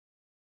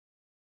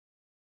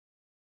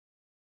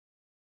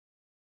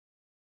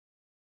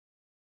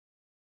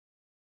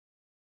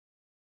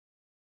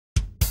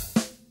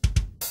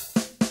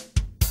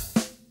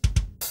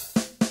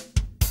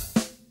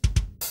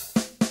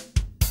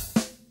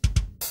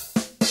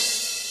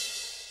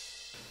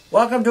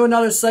Welcome to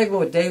another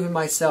segment with Dave and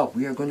myself.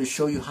 We are going to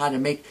show you how to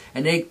make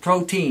an egg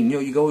protein.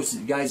 You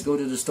guys go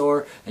to the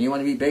store and you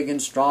want to be big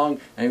and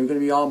strong and you're going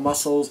to be all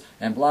muscles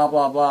and blah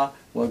blah blah.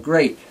 Well,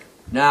 great.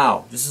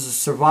 Now, this is a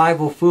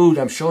survival food.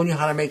 I'm showing you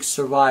how to make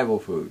survival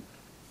food.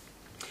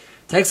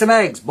 Take some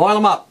eggs, boil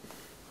them up.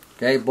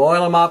 Okay,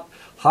 boil them up,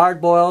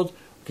 hard boiled.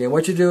 Okay,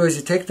 what you do is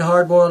you take the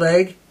hard boiled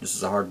egg. This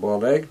is a hard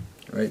boiled egg,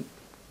 right?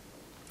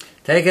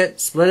 Take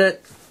it, split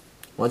it.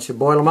 Once you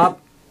boil them up,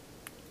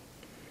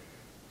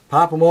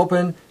 pop them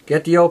open,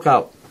 get the yolk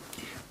out.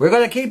 We're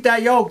going to keep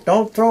that yolk.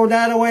 Don't throw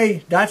that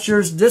away. That's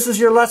yours. This is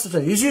your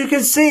lecithin. As you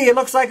can see, it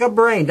looks like a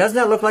brain. Doesn't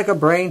that look like a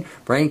brain?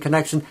 Brain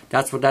connection.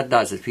 That's what that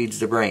does. It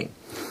feeds the brain.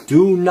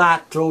 Do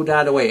not throw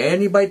that away.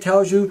 Anybody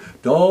tells you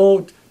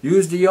don't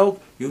use the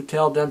yolk, you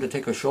tell them to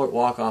take a short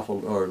walk off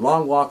or a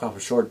long walk off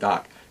a short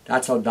dock.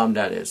 That's how dumb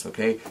that is.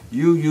 Okay,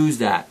 you use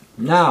that.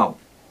 Now,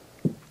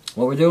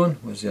 what we're doing?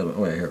 Where's the other one?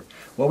 Oh, right here.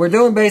 What we're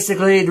doing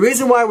basically, the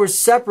reason why we're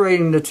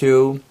separating the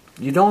two.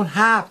 You don't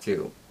have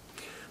to.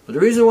 But the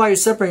reason why you're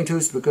separating two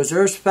is because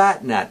there's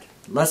fat in that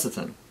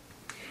lecithin.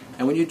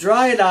 And when you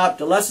dry it up,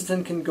 the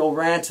lecithin can go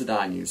rancid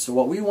on you. So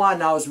what we want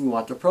now is we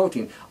want the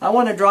protein. I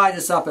want to dry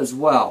this up as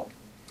well.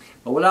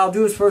 But what I'll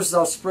do is first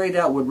I'll spray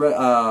that with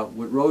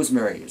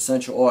rosemary,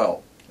 essential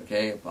oil.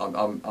 Okay,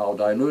 I'll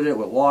dilute it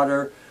with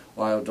water,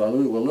 or I'll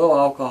dilute it with a little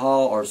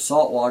alcohol or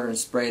salt water and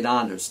spray it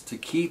on there to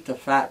keep the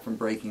fat from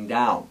breaking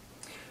down.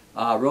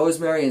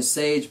 Rosemary and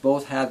sage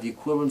both have the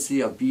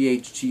equivalency of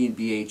BHT and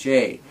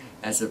BHA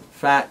as a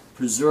fat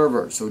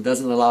preserver, so it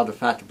doesn't allow the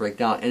fat to break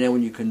down. And then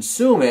when you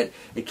consume it,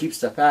 it keeps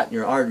the fat in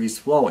your arteries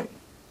flowing.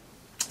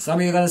 Some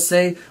of you are going to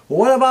say, well,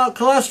 what about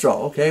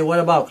cholesterol? Okay, what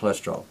about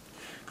cholesterol?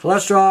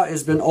 Cholesterol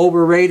has been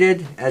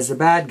overrated as a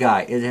bad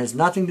guy. It has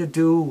nothing to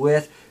do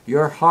with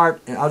your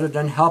heart other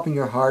than helping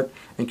your heart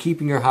and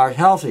keeping your heart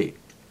healthy.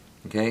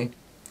 Okay,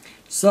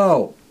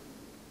 so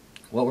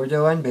what we're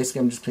doing, basically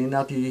I'm just cleaning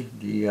out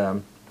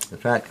the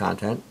fat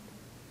content.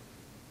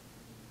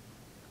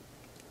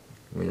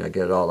 I mean, I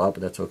get it all up,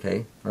 but that's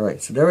okay.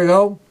 Alright, so there we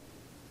go.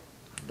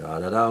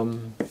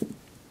 Da-da-dum.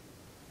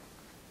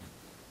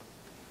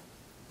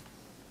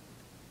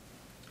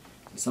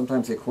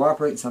 Sometimes they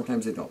cooperate,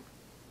 sometimes they don't.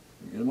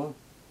 You get them all?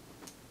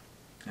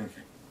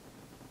 Okay.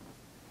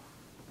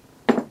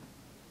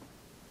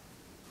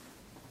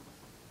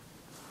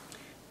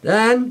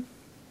 Then,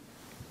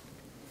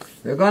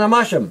 we're going to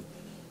mush them.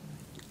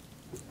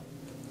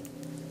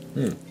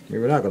 Maybe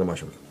we're not going to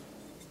mush them.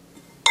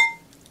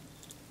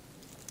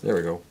 There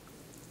we go.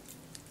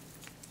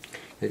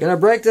 You're going to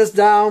break this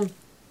down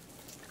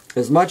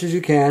as much as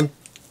you can.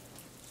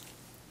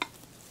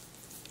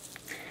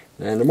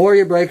 And the more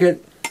you break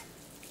it,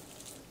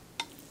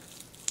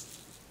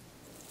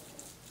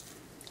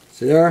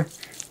 see there?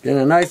 Get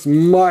a nice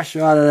mush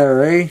out of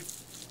there, eh?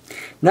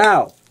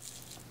 Now,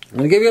 I'm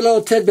going to give you a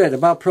little tidbit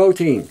about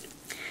protein.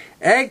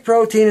 Egg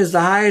protein is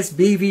the highest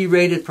BV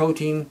rated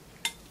protein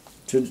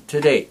to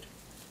date.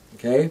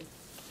 Okay?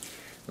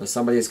 Well,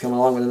 somebody has come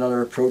along with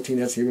another protein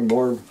that's even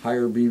more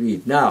higher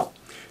BV. Now,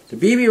 the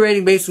BV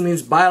rating basically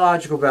means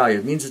biological value.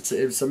 It means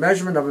it's a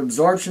measurement of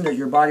absorption that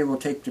your body will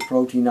take the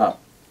protein up.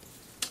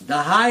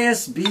 The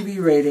highest BV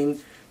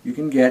rating you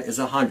can get is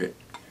 100,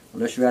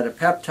 unless you add a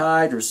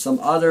peptide or some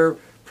other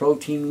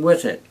protein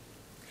with it.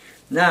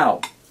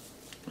 Now,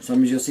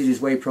 sometimes you'll see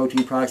these whey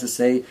protein products that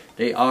say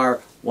they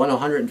are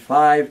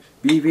 105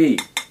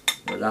 BV,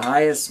 or the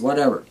highest,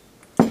 whatever.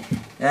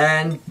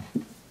 And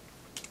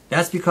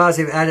that's because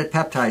they've added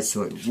peptides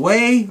to it.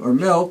 Whey, or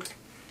milk,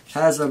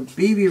 has a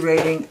BV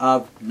rating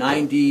of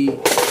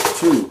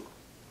 92.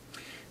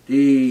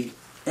 The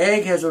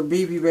egg has a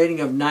BV rating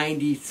of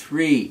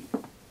 93.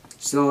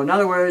 So in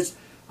other words,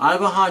 out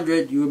of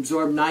 100, you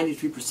absorb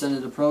 93%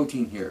 of the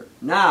protein here.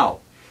 Now,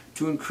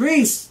 to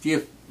increase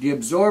the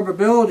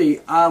absorbability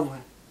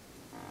of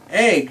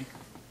egg,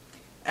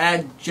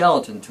 add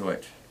gelatin to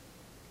it.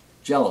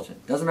 Gelatin.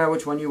 Doesn't matter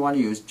which one you want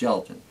to use,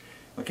 gelatin.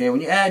 Okay, when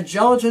you add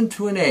gelatin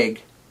to an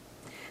egg,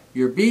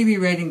 your BV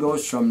rating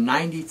goes from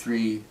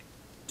 93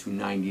 to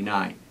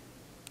 99.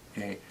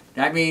 Okay,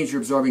 that means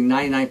you're absorbing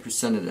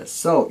 99% of this.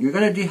 So you're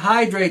going to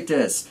dehydrate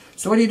this.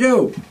 So what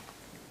do?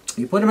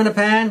 You put them in a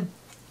pan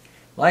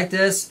like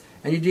this,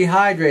 and you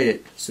dehydrate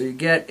it. So you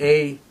get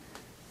a.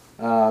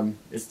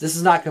 This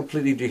is not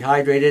completely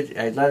dehydrated.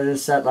 I let it in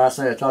set last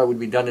night. I thought it would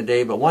be done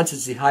today, but once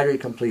it's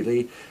dehydrated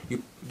completely,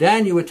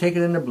 then you would take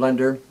it in the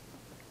blender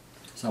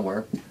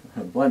somewhere.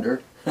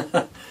 Blender.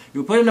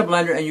 You would put it in the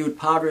blender and you would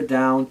powder it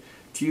down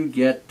till you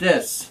get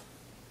this.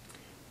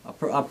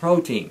 A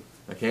protein,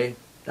 okay?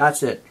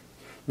 That's it.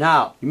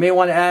 Now, you may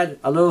want to add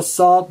a little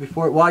salt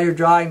while you're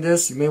drying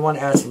this. You may want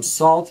to add some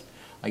salt.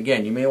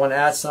 Again, you may want to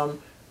add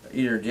some,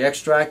 either the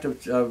extract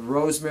of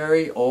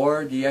rosemary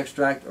or the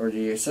extract or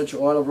the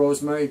essential oil of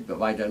rosemary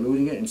by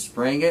diluting it and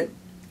spraying it,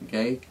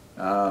 okay?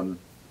 Let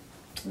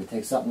me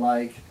take something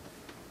like,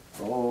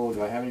 oh,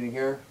 do I have anything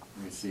here?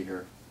 Let me see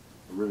here.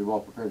 We're really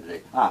well prepared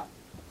today.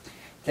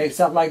 Take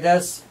something like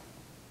this.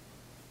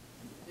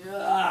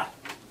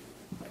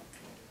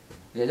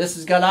 Yeah, this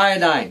has got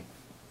iodine.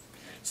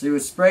 So you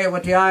would spray it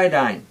with the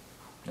iodine.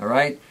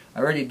 Alright? I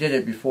already did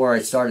it before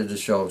I started the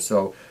show.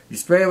 So you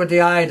spray it with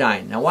the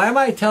iodine. Now why am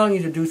I telling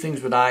you to do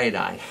things with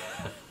iodine?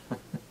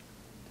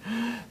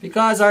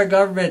 Because our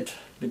government,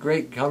 the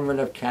great government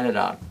of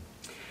Canada,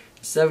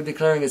 instead of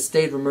declaring a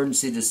state of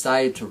emergency,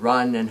 decided to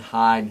run and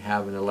hide and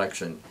have an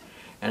election.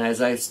 And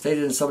as I've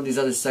stated in some of these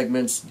other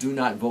segments, do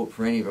not vote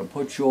for any of them.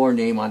 Put your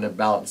name on the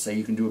ballot and say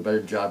you can do a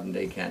better job than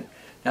they can.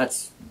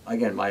 That's,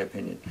 again, my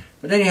opinion.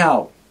 But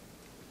anyhow,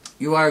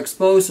 you are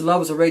exposed to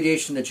levels of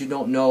radiation that you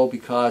don't know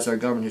because our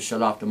government has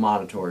shut off the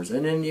monitors.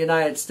 And in the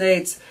United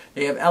States,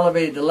 they have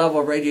elevated the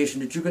level of radiation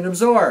that you can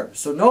absorb.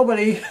 So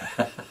nobody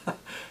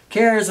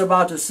cares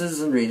about the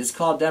citizenry. It's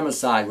called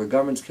democide, where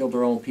governments kill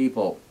their own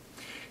people.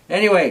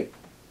 Anyway,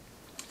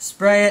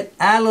 spray it,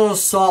 add a little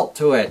salt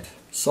to it.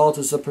 Salt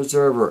is a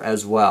preserver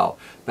as well.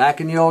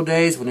 Back in the old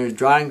days, when they were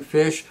drying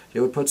fish, they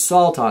would put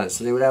salt on it.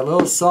 So they would add a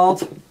little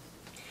salt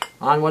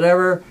on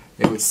whatever.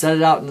 They would set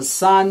it out in the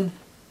sun,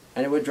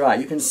 and it would dry.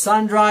 You can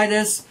sun dry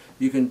this.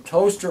 You can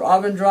toast or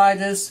oven dry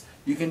this.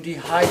 You can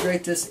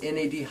dehydrate this in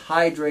a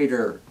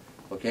dehydrator.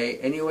 Okay,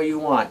 any way you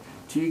want.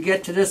 Till you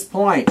get to this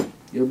point.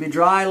 It'll be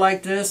dry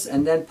like this,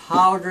 and then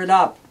powder it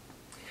up.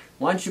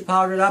 Once you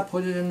powder it up,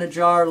 put it in the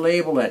jar,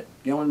 label it.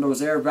 Get one of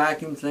those air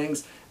vacuum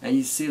things, and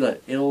you seal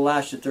it. It'll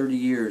last you 30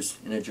 years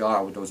in a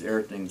jar with those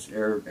air things,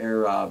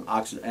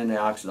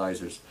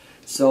 anti-oxidizers.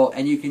 So,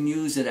 and you can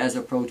use it as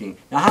a protein.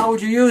 Now, how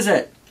would you use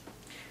it?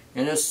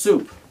 In a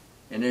soup,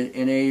 in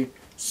a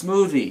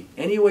smoothie,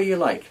 any way you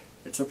like.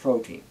 It's a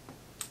protein.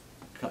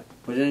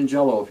 Put it in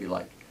Jell-O if you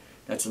like.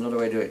 That's another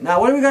way to do it. Now,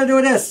 what are we going to do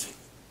with this?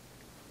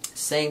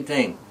 Same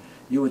thing.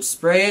 You would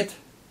spray it,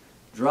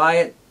 dry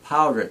it,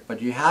 powder it.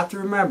 But you have to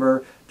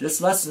remember,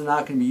 this lesson is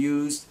not going to be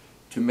used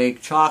to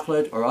make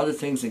chocolate or other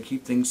things and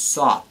keep things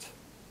soft.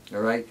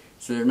 Alright?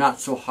 So they're not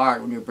so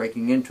hard when you're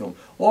breaking into them.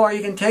 Or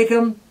you can take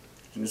them,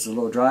 and this is a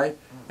little dry,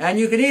 and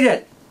you can eat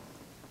it.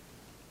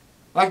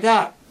 Like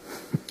that.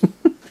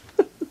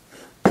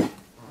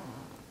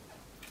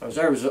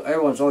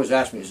 Everyone's always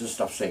asked me, is this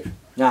stuff safe?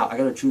 Now, I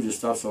got to chew this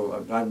stuff,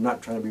 so I'm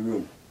not trying to be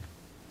rude.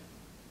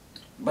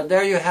 But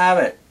there you have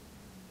it.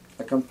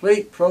 A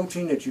complete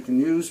protein that you can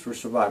use for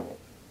survival.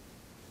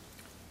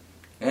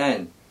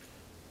 And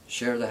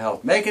share the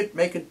health. Make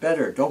it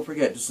better. Don't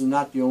forget, this is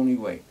not the only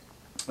way.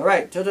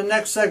 Alright, till the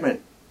next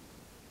segment.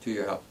 To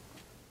your health.